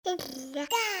This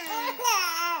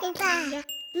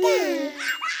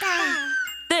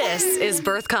is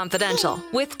Birth Confidential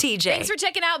with TJ. Thanks for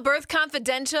checking out Birth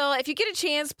Confidential. If you get a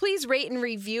chance, please rate and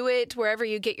review it wherever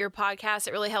you get your podcast.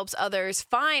 It really helps others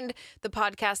find the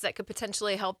podcast that could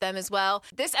potentially help them as well.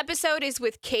 This episode is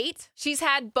with Kate. She's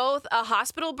had both a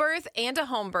hospital birth and a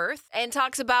home birth and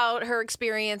talks about her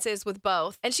experiences with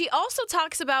both. And she also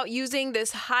talks about using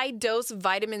this high-dose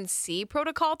vitamin C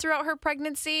protocol throughout her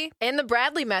pregnancy and the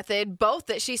Bradley method, both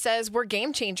that she says were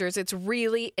game changers. It's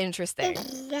really interesting.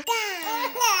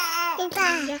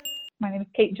 My name is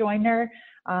Kate Joyner.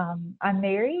 I'm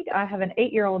married. I have an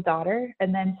 8-year-old daughter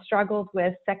and then struggled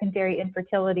with secondary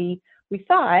infertility. We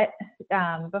thought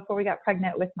before we got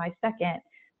pregnant with my second,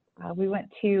 we went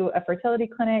to a fertility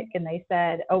clinic and they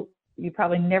said, oh, you're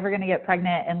probably never going to get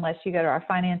pregnant unless you go to our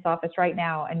finance office right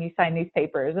now and you sign these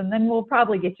papers, and then we'll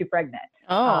probably get you pregnant.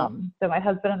 So my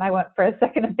husband and I went for a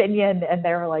second opinion and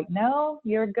they were like, no,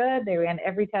 you're good. They ran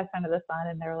every test under the sun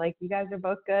and they were like, you guys are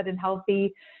both good and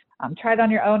healthy. Try it on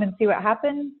your own and see what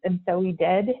happens. And so we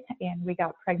did, and we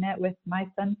got pregnant with my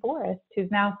son, Forrest,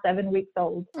 who's now 7 weeks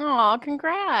old. Oh,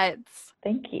 congrats.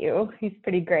 Thank you. He's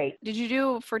pretty great. Did you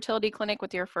do a fertility clinic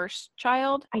with your first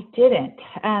child? I didn't.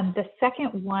 The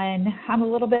second one, I'm a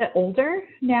little bit older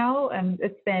now.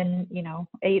 It's been,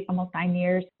 8, almost 9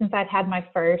 years since I'd had my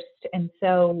first. And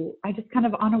so I just kind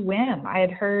of on a whim, I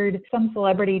had heard some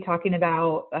celebrity talking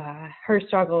about her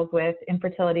struggles with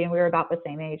infertility, and we were about the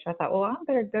same age. I thought, well, I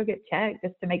better go get checked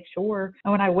just to make sure.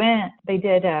 And when I went, they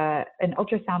did an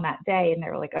ultrasound that day, and they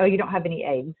were like, oh, you don't have any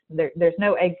eggs. There's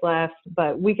no eggs left,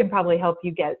 but we can probably help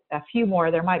you get a few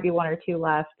more. There might be 1 or 2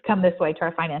 left. Come this way to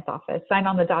our finance office, sign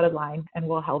on the dotted line, and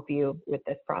we'll help you with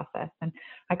this process. And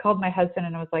I called my husband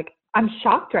and I was like, I'm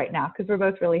shocked right now because we're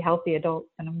both really healthy adults.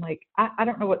 And I'm like, I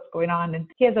don't know what's going on. And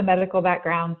he has a medical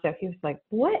background. So he was like,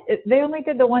 what? They only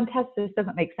did the one test. This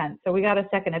doesn't make sense. So we got a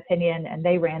second opinion and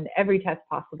they ran every test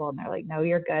possible. And they're like, no,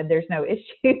 you're good. There's no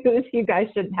issues. You guys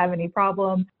shouldn't have any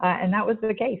problem. And that was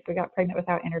the case. We got pregnant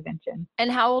without intervention.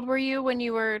 And how old were you when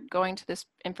you were going to this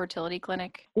infertility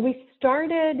clinic? We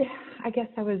started, I guess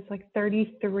I was like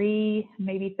 33,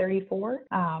 maybe 34.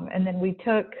 And then we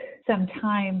took some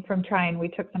time from trying. We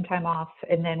took some time off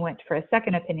and then went for a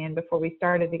second opinion before we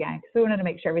started again because we wanted to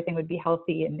make sure everything would be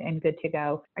healthy and good to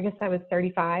go. I guess I was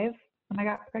 35 when I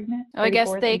got pregnant. Oh, I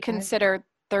guess they consider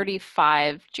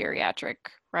 35 geriatric,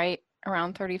 right?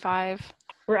 Around 35.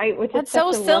 Right. Which That's is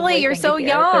so silly. You're so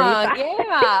young.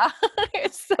 Yeah.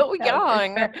 You're so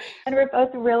young. And we're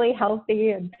both really healthy.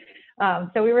 And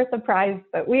so we were surprised,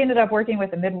 but we ended up working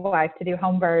with a midwife to do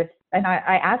home birth. And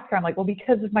I asked her, I'm like, well,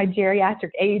 because of my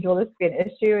geriatric age, will this be an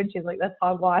issue? And she's like, that's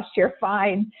hogwash. You're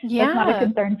fine. Yeah. That's not a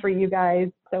concern for you guys.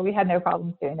 So we had no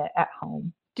problems doing it at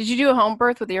home. Did you do a home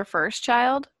birth with your first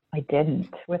child? I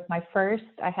didn't. With my first,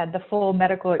 I had the full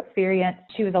medical experience.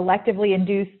 She was electively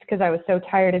induced because I was so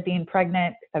tired of being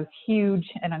pregnant. I was huge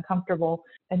and uncomfortable.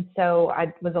 And so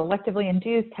I was electively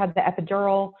induced, had the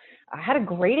epidural. I had a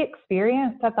great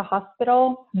experience at the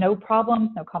hospital. No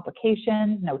problems, no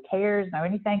complications, no tears, no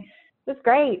anything. It was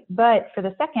great. But for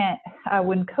the second,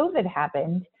 when COVID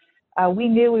happened, we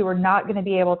knew we were not going to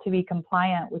be able to be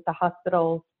compliant with the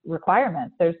hospital's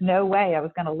requirements. There's no way I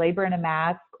was going to labor in a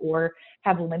mask or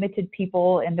have limited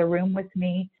people in the room with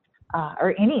me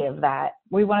or any of that.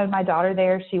 We wanted my daughter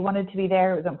there. She wanted to be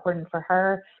there. It was important for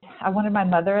her. I wanted my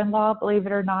mother-in-law, believe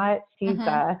it or not. She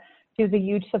was a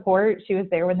huge support. She was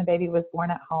there when the baby was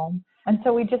born at home. And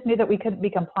so we just knew that we couldn't be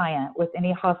compliant with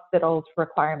any hospital's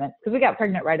requirements because we got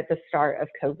pregnant right at the start of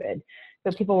COVID.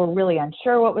 So people were really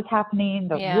unsure what was happening.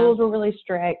 The rules were really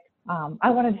strict.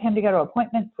 I wanted him to go to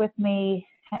appointments with me.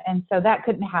 And so that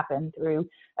couldn't happen through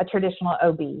a traditional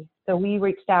OB. So we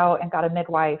reached out and got a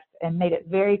midwife and made it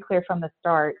very clear from the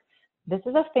start, this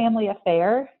is a family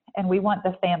affair and we want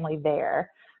the family there.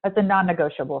 That's a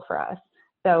non-negotiable for us.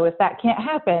 So if that can't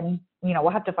happen, we'll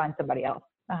have to find somebody else.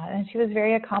 And she was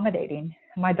very accommodating.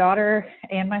 My daughter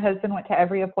and my husband went to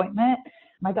every appointment.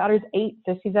 My daughter's 8,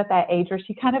 so she's at that age where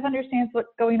she kind of understands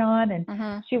what's going on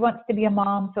and she wants to be a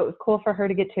mom. So it was cool for her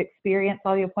to get to experience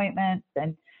all the appointments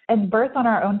and birth on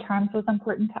our own terms was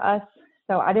important to us.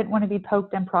 So I didn't want to be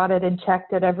poked and prodded and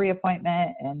checked at every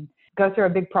appointment and go through a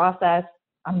big process.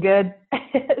 I'm good.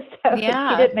 So she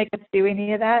didn't make us do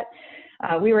any of that.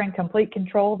 We were in complete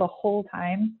control the whole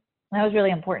time. That was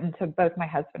really important to both my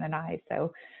husband and I.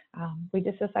 So we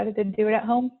just decided to do it at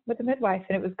home with a midwife,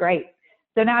 and it was great.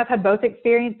 So now I've had both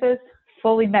experiences,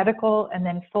 fully medical and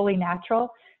then fully natural.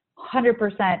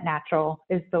 100% natural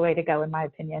is the way to go, in my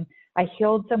opinion. I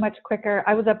healed so much quicker.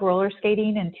 I was up roller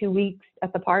skating in 2 weeks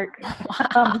at the park.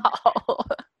 Wow.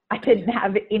 I didn't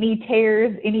have any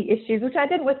tears, any issues, which I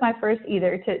didn't with my first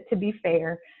either, to be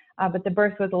fair. But the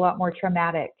birth was a lot more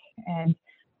traumatic. And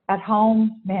at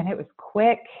home, man, it was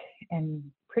quick and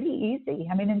pretty easy.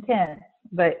 I mean, intense,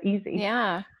 but easy.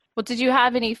 Yeah. Well, did you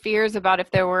have any fears about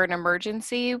if there were an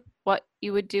emergency, what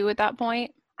you would do at that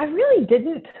point? I really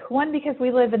didn't. One, because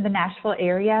we live in the Nashville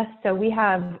area, so we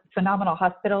have phenomenal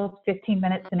hospitals, 15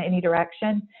 minutes in any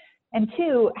direction. And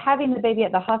two, having the baby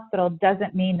at the hospital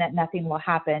doesn't mean that nothing will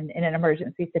happen in an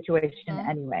emergency situation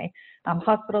anyway.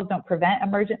 Hospitals don't prevent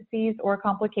emergencies or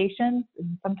complications.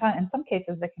 Sometimes, in some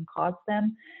cases, they can cause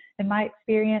them, in my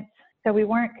experience. So we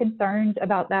weren't concerned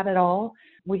about that at all.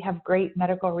 We have great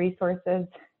medical resources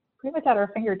pretty much at our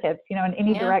fingertips, in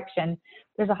any direction.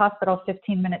 There's a hospital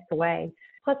 15 minutes away.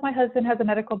 Plus, my husband has a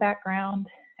medical background,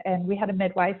 and we had a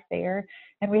midwife there,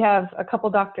 and we have a couple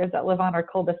doctors that live on our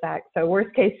cul-de-sac. So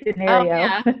worst case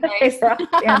scenario, nice.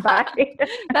 Standby.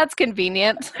 That's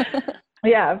convenient.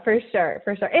 Yeah, for sure.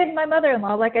 And my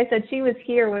mother-in-law, like I said, she was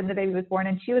here when the baby was born,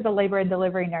 and she was a labor and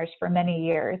delivery nurse for many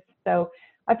years. So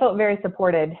I felt very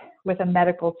supported with a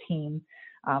medical team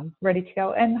ready to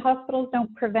go. And hospitals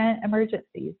don't prevent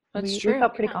emergencies. That's true. We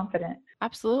felt pretty confident.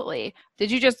 Absolutely.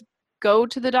 Did you just go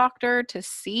to the doctor to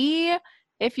see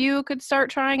if you could start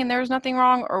trying and there was nothing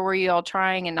wrong, or were you all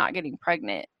trying and not getting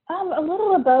pregnant? A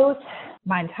little of both.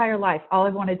 My entire life, all I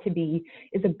wanted to be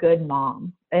is a good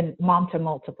mom, and mom to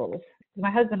multiples.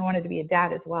 My husband wanted to be a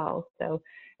dad as well. So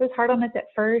it was hard on us at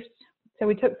first. So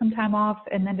we took some time off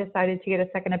and then decided to get a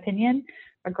second opinion.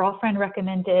 A girlfriend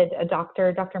recommended a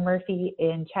doctor, Dr. Murphy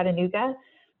in Chattanooga,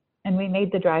 and we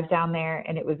made the drive down there,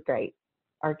 and it was great.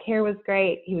 Our care was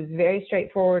great. He was very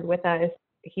straightforward with us.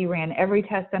 He ran every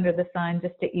test under the sun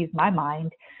just to ease my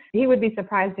mind. He would be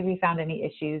surprised if he found any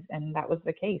issues, and that was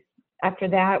the case. After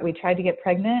that, we tried to get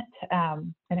pregnant,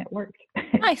 and it worked.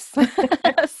 Nice.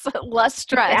 So less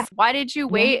stress. Yeah. Why did you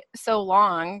wait so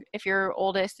long if your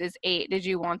oldest is 8? Did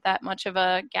you want that much of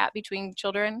a gap between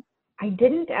children? I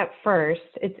didn't at first.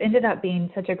 It's ended up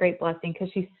being such a great blessing because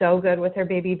she's so good with her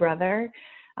baby brother,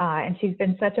 and she's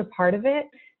been such a part of it.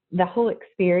 The whole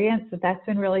experience, that's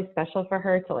been really special for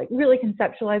her to really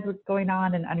conceptualize what's going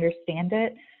on and understand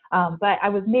it. But I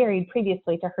was married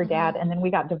previously to her dad, and then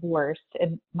we got divorced.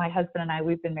 And my husband and I,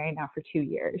 we've been married now for 2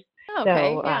 years.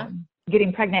 Okay, so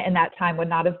getting pregnant in that time would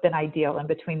not have been ideal in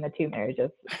between the two marriages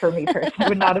for me personally.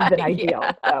 Would not have been ideal.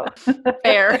 So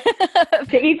fair.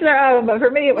 To each their own, but for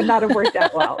me, it would not have worked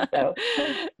out well. So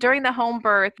during the home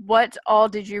birth, what all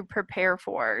did you prepare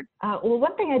for? Well,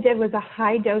 one thing I did was a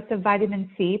high dose of vitamin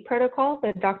C protocol,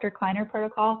 the Dr. Kleiner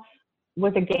protocol.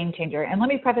 Was a game changer. And let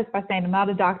me preface by saying I'm not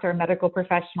a doctor or medical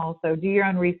professional, so do your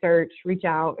own research, reach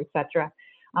out, etc.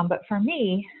 But for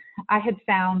me, I had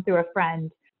found through a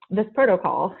friend this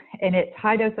protocol, and it's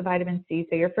high dose of vitamin C.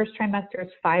 So your first trimester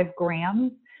is 5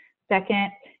 grams,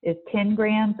 second is 10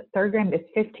 grams, third gram is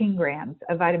 15 grams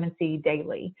of vitamin C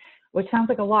daily, which sounds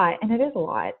like a lot, and it is a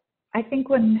lot. I think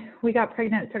when we got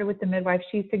pregnant, started with the midwife,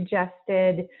 she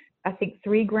suggested,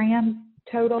 3 grams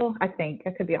total. I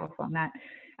could be off on that.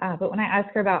 But when I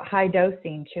asked her about high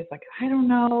dosing, she was like, I don't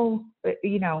know, but,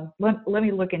 let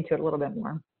me look into it a little bit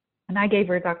more. And I gave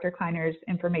her Dr. Kleiner's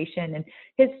information and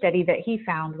his study that he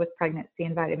found with pregnancy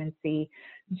and vitamin C.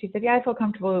 And she said, yeah, I feel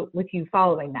comfortable with you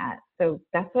following that. So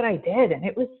that's what I did. And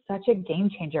it was such a game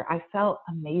changer. I felt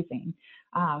amazing.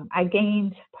 I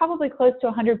gained probably close to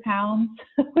 100 pounds,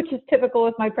 which is typical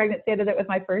with my pregnancy. I did it with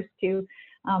my first 2,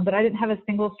 but I didn't have a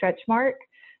single stretch mark,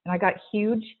 and I got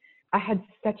huge. I had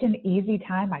such an easy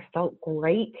time. I felt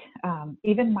great.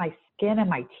 Even my skin and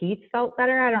my teeth felt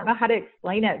better. I don't know how to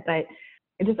explain it, but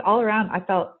it just all around, I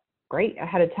felt great. I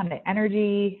had a ton of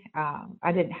energy.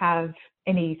 I didn't have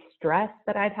any stress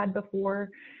that I'd had before.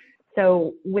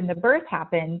 So when the birth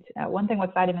happened, one thing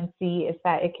with vitamin C is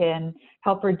that it can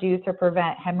help reduce or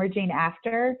prevent hemorrhaging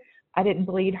after. I didn't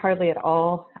bleed hardly at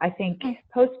all. I think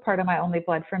postpartum, I only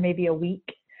bled for maybe a week.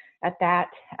 At that,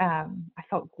 I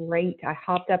felt great. I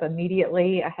hopped up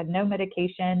immediately. I had no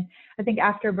medication. I think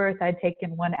after birth, I'd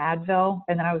taken 1 Advil,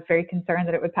 and then I was very concerned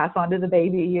that it would pass on to the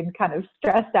baby and kind of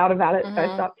stressed out about it. So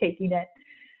I stopped taking it.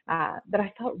 But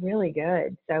I felt really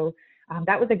good. So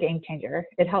that was a game changer.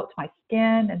 It helped my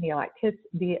skin and the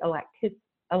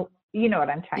you know what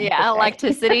I'm trying to say. Yeah,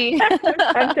 elasticity.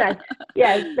 I'm trying.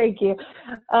 Yes, thank you.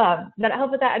 That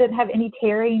helped with that. I didn't have any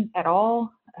tearing at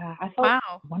all. I felt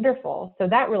wonderful. So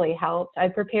that really helped. I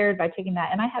prepared by taking that,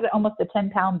 and I had almost a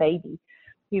 10-pound baby.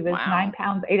 He was 9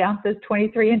 pounds, 8 ounces,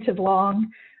 23 inches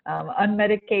long,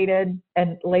 unmedicated,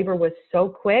 and labor was so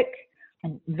quick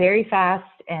and very fast.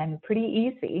 and pretty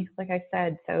easy, like I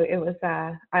said. So it was,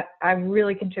 I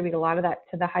really contribute a lot of that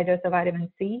to the high dose of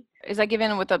vitamin C. Is that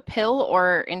given with a pill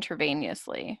or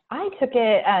intravenously? I took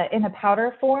it in a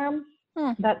powder form.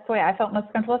 That's the way I felt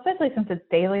most comfortable, especially since it's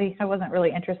daily. I wasn't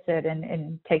really interested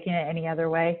in taking it any other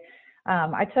way.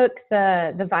 I took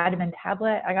the vitamin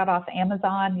tablet I got off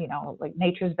Amazon, like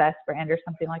Nature's Best brand or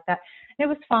something like that. It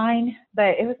was fine,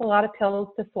 but it was a lot of pills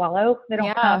to swallow. They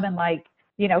don't come in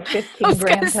 15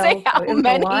 gram pills. Say, how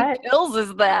many pills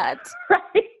is that?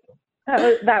 Right.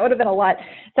 That would have been a lot.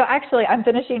 So actually, I'm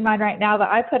finishing mine right now, but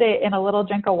I put it in a little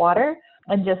drink of water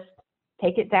and just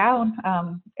take it down.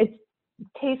 It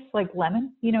tastes like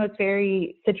lemon. It's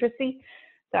very citrusy.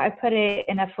 So I put it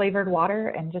in a flavored water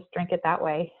and just drink it that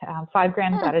way. 5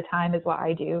 grams at a time is what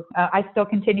I do. I still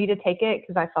continue to take it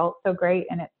because I felt so great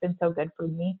and it's been so good for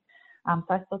me. So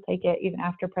I still take it even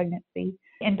after pregnancy.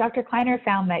 And Dr. Kleiner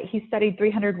found that he studied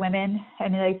 300 women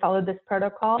and they followed this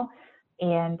protocol.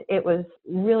 And it was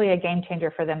really a game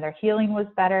changer for them. Their healing was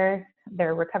better.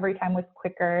 Their recovery time was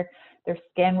quicker. Their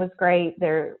skin was great.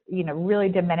 They're, really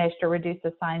diminished or reduced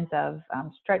the signs of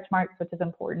stretch marks, which is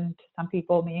important to some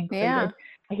people, me included. Yeah.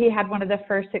 He had one of the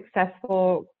first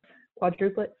successful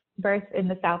quadruplet births in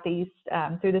the Southeast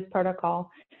through this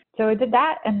protocol. So I did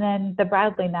that. And then the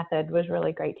Bradley method was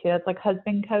really great too. It's like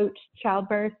husband coached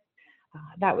childbirth.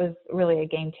 That was really a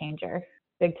game changer,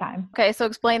 big time. Okay. So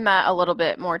explain that a little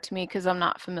bit more to me because I'm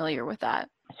not familiar with that.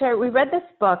 Sure. We read this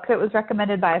book. It was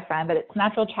recommended by a friend, but it's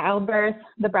Natural Childbirth,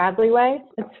 the Bradley Way.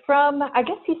 It's from, I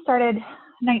guess he started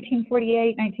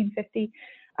 1948, 1950.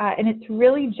 And it's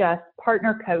really just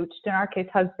partner coached, in our case,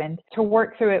 husband, to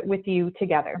work through it with you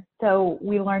together. So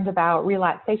we learned about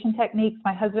relaxation techniques.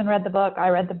 My husband read the book. I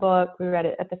read the book. We read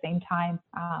it at the same time.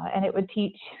 And it would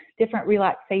teach different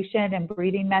relaxation and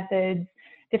breathing methods,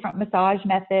 different massage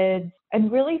methods, and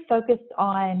really focused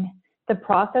on the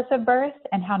process of birth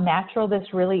and how natural this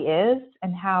really is,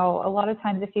 and how a lot of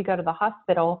times if you go to the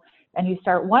hospital and you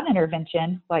start one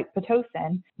intervention like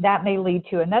Pitocin, that may lead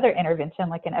to another intervention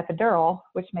like an epidural,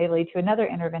 which may lead to another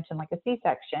intervention like a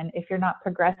C-section if you're not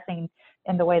progressing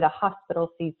in the way the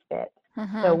hospital sees fit.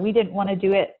 So we didn't want to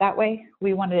do it that way.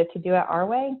 We wanted it to do it our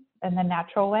way and the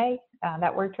natural way.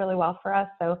 That worked really well for us.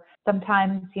 So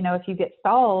sometimes, if you get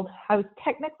stalled, I was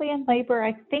technically in labor,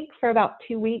 I think for about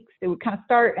 2 weeks. It would kind of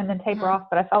start and then taper off,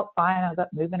 but I felt fine. I was up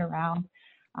moving around.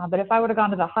 But if I would have gone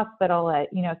to the hospital at,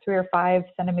 3 or 5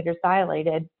 centimeters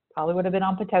dilated, probably would have been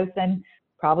on Pitocin,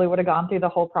 probably would have gone through the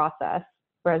whole process.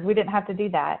 Whereas we didn't have to do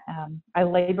that. I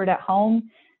labored at home.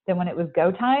 Then when it was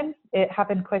go time, it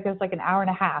happened quick. It was like an hour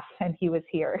and a half and he was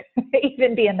here,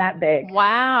 even being that big.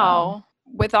 Wow.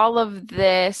 With all of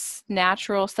this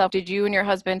natural stuff, did you and your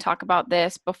husband talk about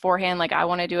this beforehand? Like, I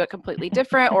want to do it completely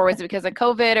different, or was it because of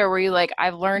COVID, or were you like,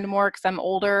 I've learned more because I'm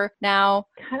older now?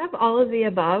 Kind of all of the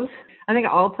above. I think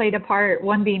it all played a part.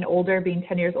 One being older, being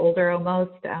 10 years older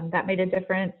almost, that made a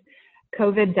difference.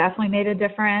 COVID definitely made a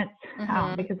difference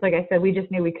because, like I said, we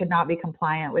just knew we could not be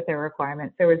compliant with their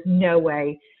requirements. There was no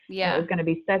way. It was going to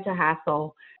be such a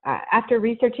hassle. After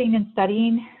researching and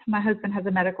studying, my husband has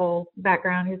a medical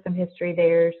background. He has some history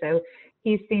there. So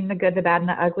he's seen the good, the bad, and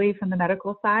the ugly from the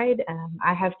medical side.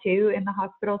 I have too in the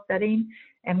hospital setting.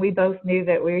 And we both knew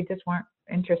that we just weren't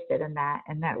interested in that,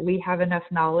 and that we have enough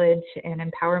knowledge and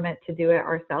empowerment to do it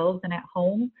ourselves and at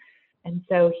home. And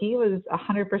so he was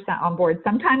 100% on board,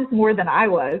 sometimes more than I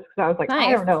was, because I was like, Nice.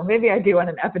 I don't know, maybe I do want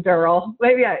an epidural.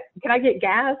 Can I get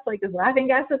gas? Like, is laughing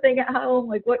gas a thing at home?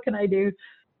 Like, what can I do?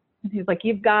 And he's like,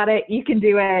 you've got it. You can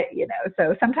do it.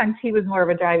 So sometimes he was more of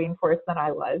a driving force than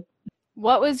I was.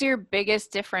 What was your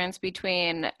biggest difference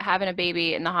between having a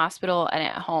baby in the hospital and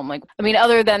at home? Like, I mean,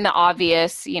 other than the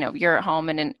obvious, you're at home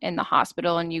and in the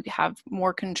hospital and you have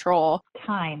more control.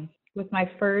 Time. With my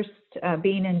first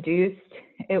being induced,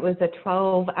 it was a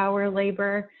 12-hour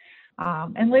labor.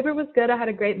 And labor was good. I had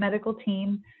a great medical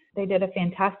team. They did a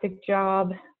fantastic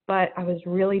job, but I was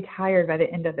really tired by the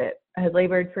end of it. I had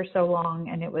labored for so long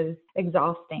and it was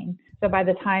exhausting. So by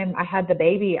the time I had the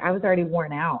baby, I was already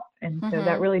worn out. And so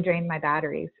that really drained my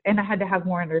batteries. And I had to have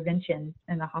more interventions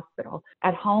in the hospital.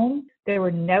 At home, there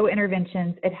were no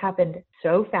interventions. It happened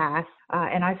so fast.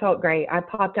 And I felt great. I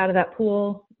popped out of that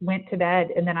pool, went to bed,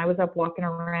 and then I was up walking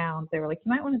around. They were like,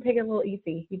 you might want to take it a little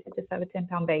easy. You did just have a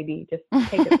 10-pound baby. Just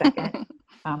take a second.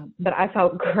 But I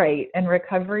felt great. And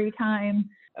recovery time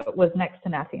was next to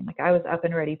nothing. Like, I was up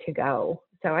and ready to go.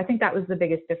 So I think that was the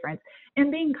biggest difference.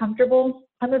 And being comfortable.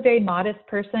 I'm a very modest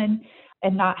person,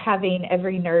 and not having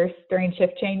every nurse during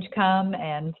shift change come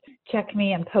and check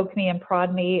me and poke me and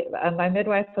prod me. My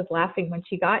midwife was laughing when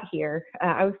she got here.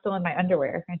 I was still in my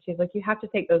underwear, and she's like, you have to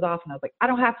take those off. And I was like, I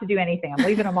don't have to do anything. I'm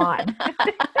leaving them on.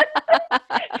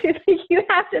 She's like, you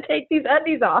have to take these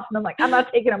undies off. And I'm like, I'm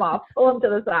not taking them off. Pull them to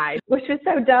the side, which was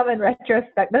so dumb in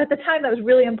retrospect. But at the time, that was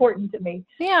really important to me.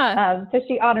 Yeah. So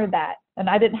she honored that. And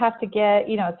I didn't have to get,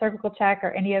 a cervical check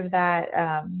or any of that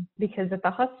because at the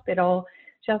hospital,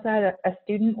 she also had a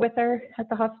student with her at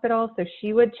the hospital. So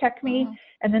she would check me,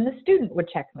 and then the student would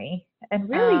check me. And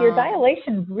really, your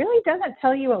dilation really doesn't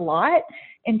tell you a lot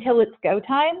until it's go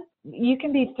time. You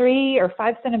can be 3 or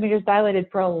 5 centimeters dilated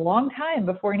for a long time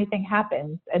before anything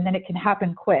happens, and then it can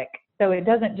happen quick. So it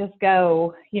doesn't just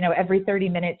go, every 30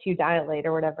 minutes you dilate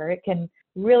or whatever. It can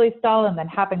really stall and then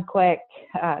happen quick.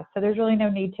 So there's really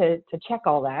no need to check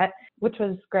all that, which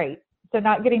was great. So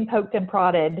not getting poked and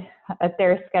prodded at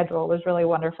their schedule was really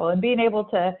wonderful. And being able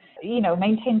to,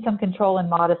 maintain some control and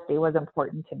modesty was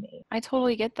important to me. I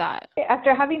totally get that.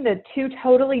 After having the 2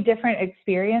 totally different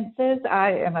experiences,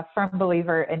 I am a firm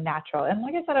believer in natural. And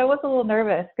like I said, I was a little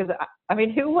nervous because,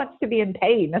 who wants to be in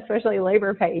pain, especially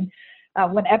labor pain,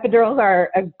 when epidurals are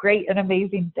a great and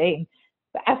amazing thing.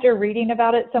 But after reading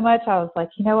about it so much, I was like,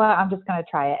 you know what, I'm just going to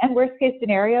try it. And worst case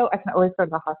scenario, I can always go to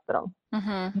the hospital.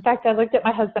 Mm-hmm. In fact, I looked at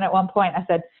my husband at one point. I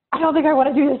said, I don't think I want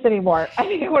to do this anymore. I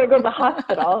think I want to go to the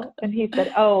hospital. And he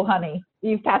said, oh, honey,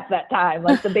 you've passed that time.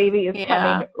 Like the baby is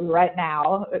coming right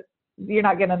now. You're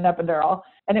not getting an epidural.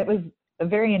 And it was a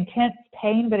very intense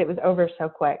pain, but it was over so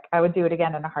quick. I would do it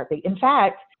again in a heartbeat. In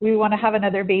fact, we want to have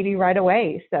another baby right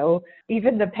away. So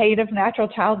even the pain of natural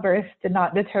childbirth did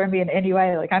not deter me in any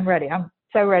way. Like, I'm ready. I'm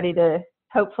so ready to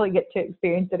hopefully get to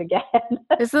experience it again.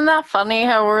 Isn't that funny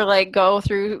how we're like go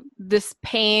through this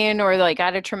pain or like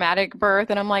at a traumatic birth,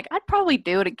 and I'm like, I'd probably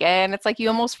do it again. It's like you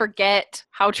almost forget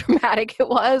how traumatic it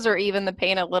was, or even the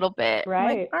pain a little bit.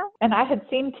 Right. Like, oh. And I had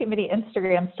seen too many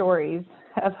Instagram stories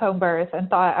of home birth and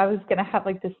thought I was going to have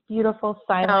like this beautiful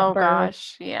silent birth. Oh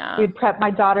gosh, yeah. We'd prep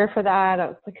my daughter for that. I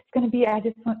was like, it's going to be, I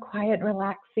just want quiet and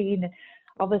relaxing and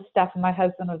all this stuff. And my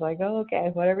husband was like, oh,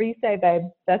 okay, whatever you say, babe,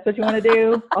 that's what you want to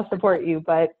do. I'll support you,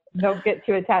 but don't get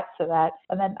too attached to that.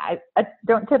 And then I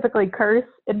don't typically curse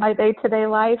in my day-to-day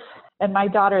life. And my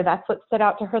daughter, that's what stood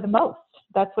out to her the most.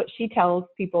 That's what she tells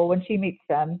people when she meets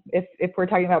them. If we're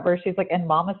talking about birth, she's like, and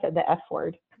mama said the F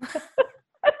word.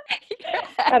 Yes.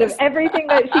 Out of everything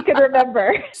that she could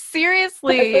remember.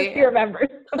 Seriously. That's what she remembers.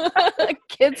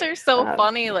 Kids are so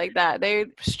funny like that. They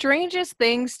strangest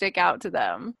things stick out to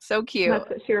them. So cute. That's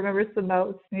what she remembers the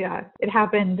most. Yeah. It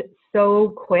happened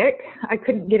so quick. I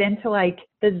couldn't get into like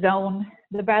the zone.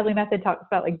 The Bradley method talks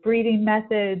about like breathing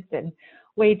methods and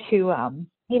way to,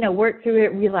 work through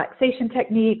it, relaxation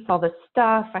techniques, all this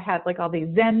stuff. I had like all these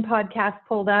Zen podcasts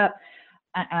pulled up.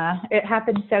 It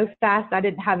happened so fast. I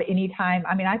didn't have any time.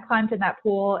 I climbed in that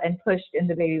pool and pushed and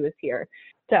the baby was here.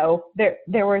 So there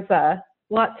was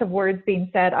lots of words being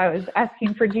said. I was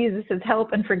asking for Jesus's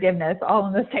help and forgiveness all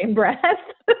in the same breath.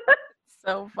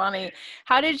 So funny.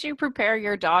 How did you prepare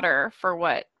your daughter for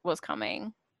what was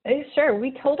coming? Sure.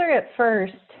 We told her at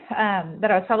first that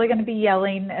I was probably going to be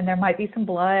yelling and there might be some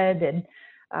blood and,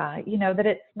 that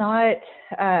it's not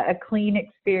a clean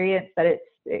experience, that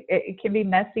it can be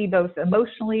messy both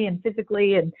emotionally and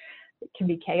physically, and it can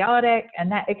be chaotic,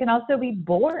 and that it can also be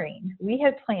boring. We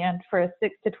had planned for a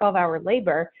 6 to 12 hour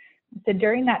labor. So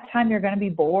during that time, you're going to be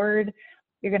bored.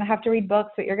 You're going to have to read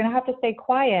books, but you're going to have to stay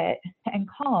quiet and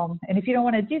calm. And if you don't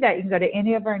want to do that, you can go to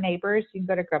any of our neighbors. You can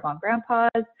go to grandma and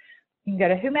grandpa's. You can go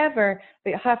to whomever, but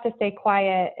you'll have to stay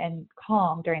quiet and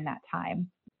calm during that time.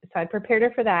 So I prepared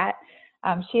her for that.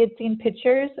 She had seen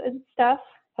pictures and stuff.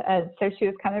 So she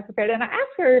was kind of prepared. And I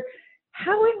asked her,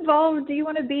 how involved do you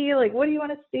want to be? Like, what do you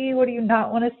want to see? What do you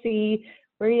not want to see?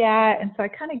 Where are you at? And so I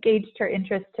kind of gauged her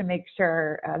interest to make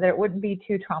sure that it wouldn't be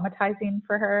too traumatizing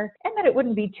for her and that it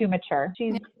wouldn't be too mature.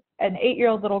 She's an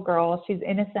 8-year-old little girl. She's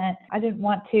innocent. I didn't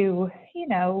want to,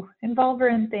 involve her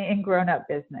in grown-up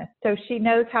business. So she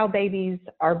knows how babies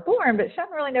are born, but she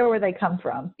doesn't really know where they come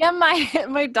from. Yeah,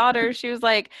 my daughter, she was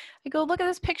like, I go, look at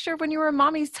this picture of when you were in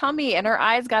mommy's tummy, and her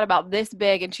eyes got about this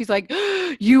big, and she's like,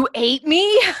 you ate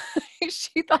me?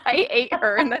 She thought I ate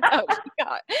her, and that's how she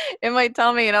got in my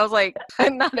tummy. And I was like,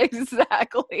 not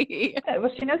exactly.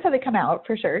 Well, she knows how they come out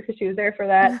for sure, because she was there for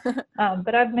that.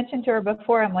 But I've mentioned to her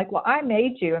before, I'm like, well, I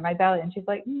made you in my belly. And she's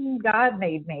like, God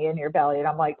made me in your belly. And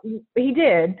I'm like, he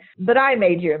did, but I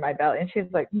made you in my belly. And she's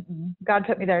like, God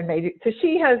put me there and made you. So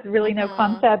she has really no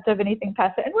concept of anything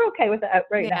past it. And we're okay with that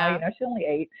right now. She's only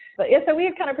 8. But yeah, so we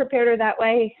had kind of prepared her that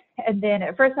way. And then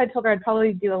at first I told her I'd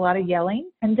probably do a lot of yelling.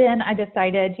 And then I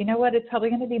decided, you know what, it's probably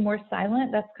going to be more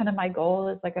silent. That's kind of my goal,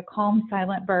 is like a calm,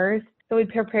 silent birth. So we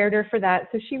prepared her for that.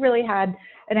 So she really had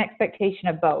an expectation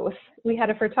of both. We had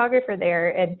a photographer there,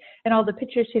 and in all the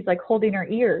pictures, she's like holding her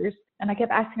ears. And I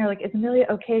kept asking her, like, is Amelia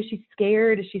okay? Is she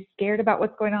scared? Is she scared about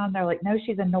what's going on? They're like, no,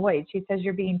 she's annoyed. She says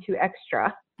you're being too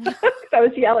extra. Because I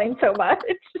was yelling so much.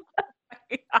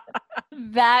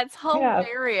 That's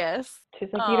hilarious. She's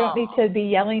like, you don't need to be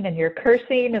yelling and you're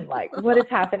cursing and like, what is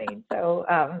happening? So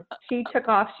she took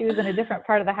off. She was in a different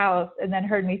part of the house and then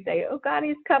heard me say, oh God,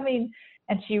 he's coming.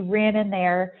 And she ran in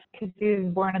there because she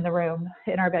was born in the room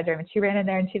in our bedroom. And she ran in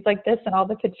there and she's like this in all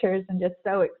the pictures and just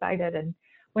so excited. And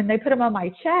when they put him on my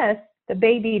chest, the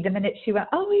baby, the minute she went,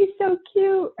 oh, he's so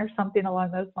cute, or something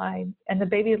along those lines. And the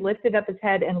baby lifted up his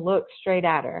head and looked straight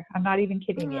at her. I'm not even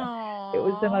kidding you. Aww. It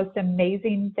was the most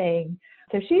amazing thing.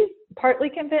 So she's partly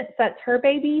convinced that's her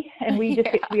baby and we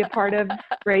just get to be a part of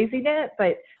raising it,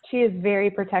 but she is very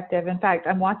protective. In fact,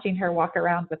 I'm watching her walk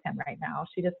around with him right now.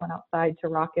 She just went outside to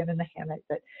rock him in the hammock,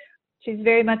 but she's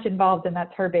very much involved, and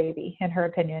that's her baby, in her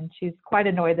opinion. She's quite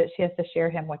annoyed that she has to share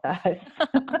him with us.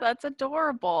 That's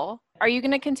adorable. Are you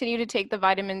going to continue to take the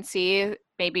vitamin C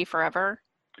maybe forever?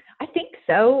 I think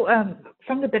so.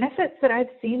 From the benefits that I've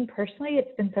seen personally,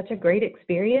 it's been such a great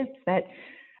experience that,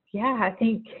 yeah, I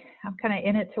think I'm kind of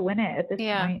in it to win it at this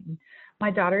point. And my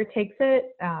daughter takes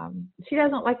it. She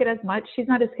doesn't like it as much. She's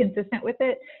not as consistent with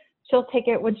it. She'll take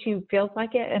it when she feels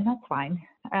like it, and that's fine.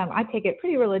 I take it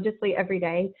pretty religiously every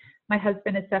day. My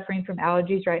husband is suffering from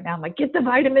allergies right now. I'm like, get the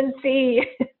vitamin C.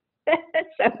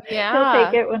 So he'll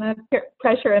take it when I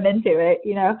pressure him into it,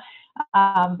 you know.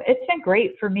 It's been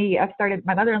great for me.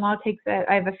 My mother-in-law takes it.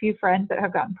 I have a few friends that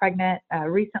have gotten pregnant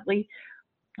recently,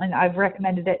 and I've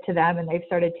recommended it to them, and they've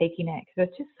started taking it because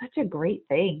it's just such a great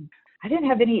thing. I didn't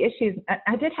have any issues.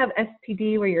 I did have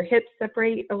SPD where your hips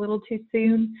separate a little too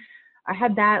soon. I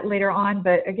had that later on,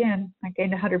 but again, I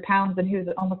gained 100 pounds and he was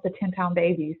almost a 10-pound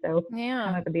baby. So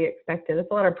kind of to be expected.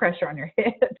 It's a lot of pressure on your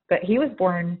hips, but he was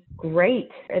born great.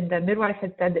 And the midwife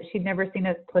had said that she'd never seen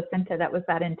a placenta that was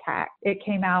that intact. It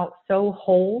came out so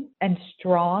whole and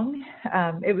strong.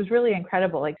 It was really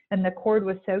incredible. And the cord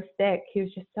was so thick. He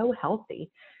was just so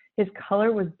healthy. His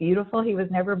color was beautiful. He was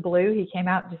never blue. He came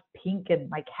out just pink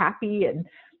and like happy, and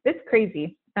it's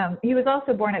crazy. He was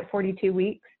also born at 42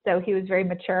 weeks, so he was very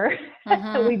mature.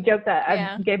 Mm-hmm. We joked that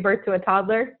I gave birth to a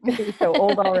toddler because he was so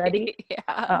old already.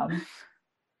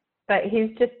 But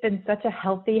he's just been such a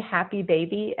healthy, happy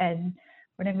baby. And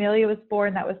when Amelia was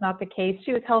born, that was not the case.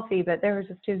 She was healthy, but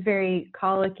she was very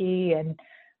colicky and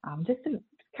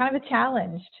kind of a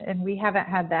challenge. And we haven't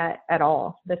had that at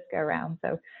all this go around.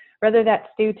 So whether that's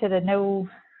due to the no,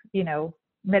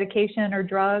 medication or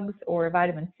drugs or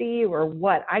vitamin C or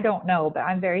what, I don't know, but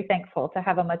I'm very thankful to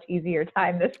have a much easier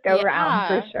time this go round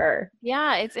for sure.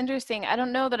 Yeah, it's interesting. I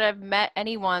don't know that I've met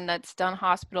anyone that's done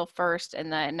hospital first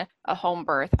and then a home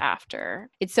birth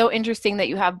after. It's so interesting that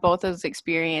you have both those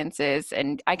experiences,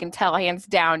 and I can tell hands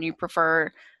down you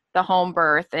prefer the home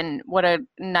birth, and what a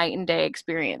night and day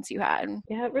experience you had.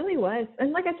 Yeah, it really was.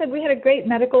 And like I said, we had a great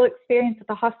medical experience at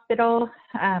the hospital.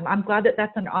 I'm glad that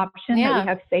that's an option, that we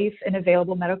have safe and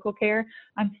available medical care.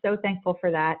 I'm so thankful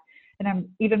for that. And I'm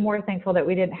even more thankful that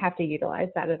we didn't have to utilize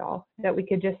that at all, that we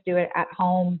could just do it at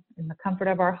home in the comfort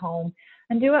of our home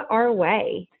and do it our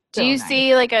way. Do you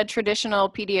see like a traditional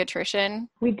pediatrician?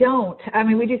 We don't. I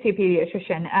mean, we do see a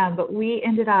pediatrician, but we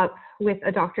ended up with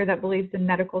a doctor that believes in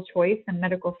medical choice and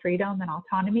medical freedom and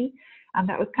autonomy.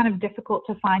 That was kind of difficult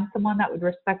to find someone that would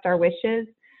respect our wishes,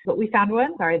 but we found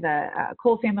one, the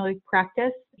Cole Family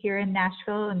Practice here in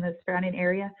Nashville and the surrounding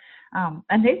area.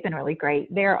 And they've been really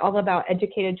great. They're all about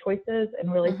educated choices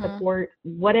and really support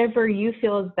whatever you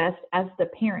feel is best as the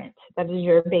parent. That is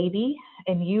your baby,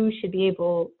 and you should be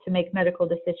able to make medical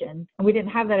decisions. And we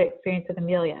didn't have that experience with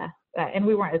Amelia, and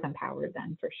we weren't as empowered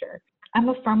then for sure. I'm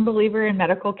a firm believer in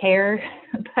medical care,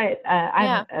 but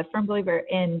I'm a firm believer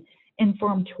in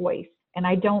informed choice. And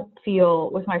I don't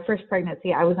feel with my first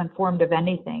pregnancy, I was informed of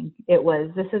anything. It was,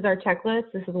 this is our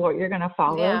checklist. This is what you're going to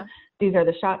follow. Yeah. These are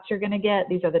the shots you're going to get.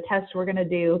 These are the tests we're going to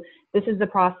do. This is the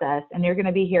process. And you're going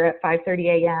to be here at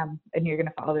 5:30 a.m. and you're going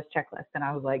to follow this checklist. And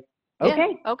I was like,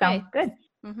 okay. Sounds good.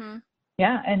 Mm-hmm.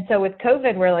 Yeah. And so with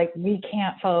COVID, we're like, we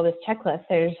can't follow this checklist.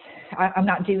 I'm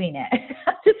not doing it.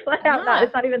 Just flat out not.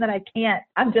 It's not even that I can't.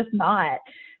 I'm just not.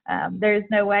 There's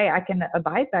no way I can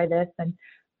abide by this. And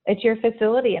it's your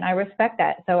facility, and I respect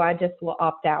that. So I just will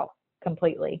opt out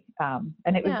completely.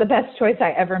 And it was the best choice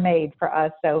I ever made for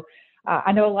us. So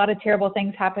I know a lot of terrible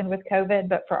things happened with COVID,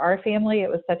 but for our family, it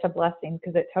was such a blessing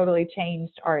because it totally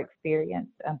changed our experience.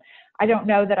 I don't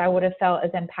know that I would have felt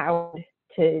as empowered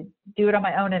to do it on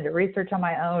my own and to research on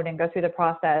my own and go through the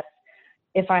process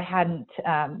if I hadn't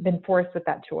been forced with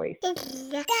that choice.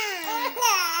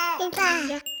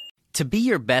 To be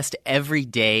your best every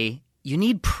day, you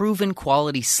need proven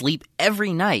quality sleep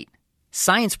every night.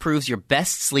 Science proves your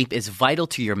best sleep is vital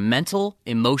to your mental,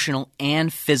 emotional,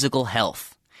 and physical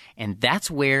health. And that's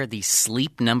where the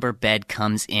Sleep Number bed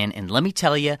comes in. And let me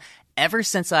tell you, ever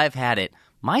since I've had it,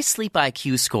 my sleep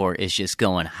IQ score is just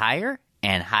going higher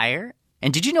and higher.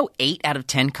 And did you know 8 out of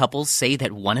 10 couples say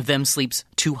that one of them sleeps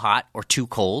too hot or too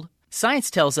cold? Science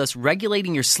tells us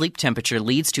regulating your sleep temperature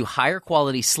leads to higher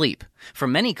quality sleep. For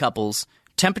many couples,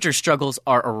 temperature struggles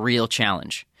are a real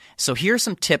challenge. So here are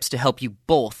some tips to help you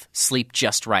both sleep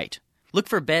just right. Look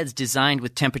for beds designed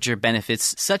with temperature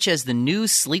benefits such as the new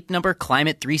Sleep Number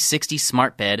Climate 360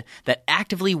 smart bed that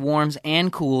actively warms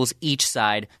and cools each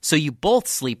side so you both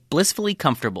sleep blissfully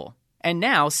comfortable. And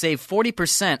now save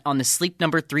 40% on the Sleep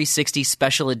Number 360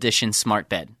 Special Edition smart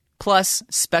bed, plus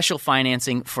special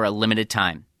financing for a limited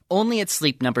time. Only at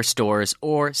Sleep Number stores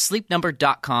or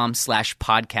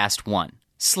sleepnumber.com/podcast1.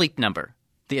 Sleep Number,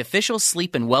 the official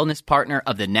sleep and wellness partner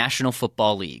of the National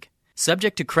Football League.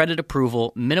 Subject to credit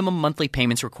approval, minimum monthly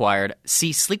payments required.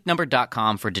 See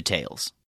sleepnumber.com for details.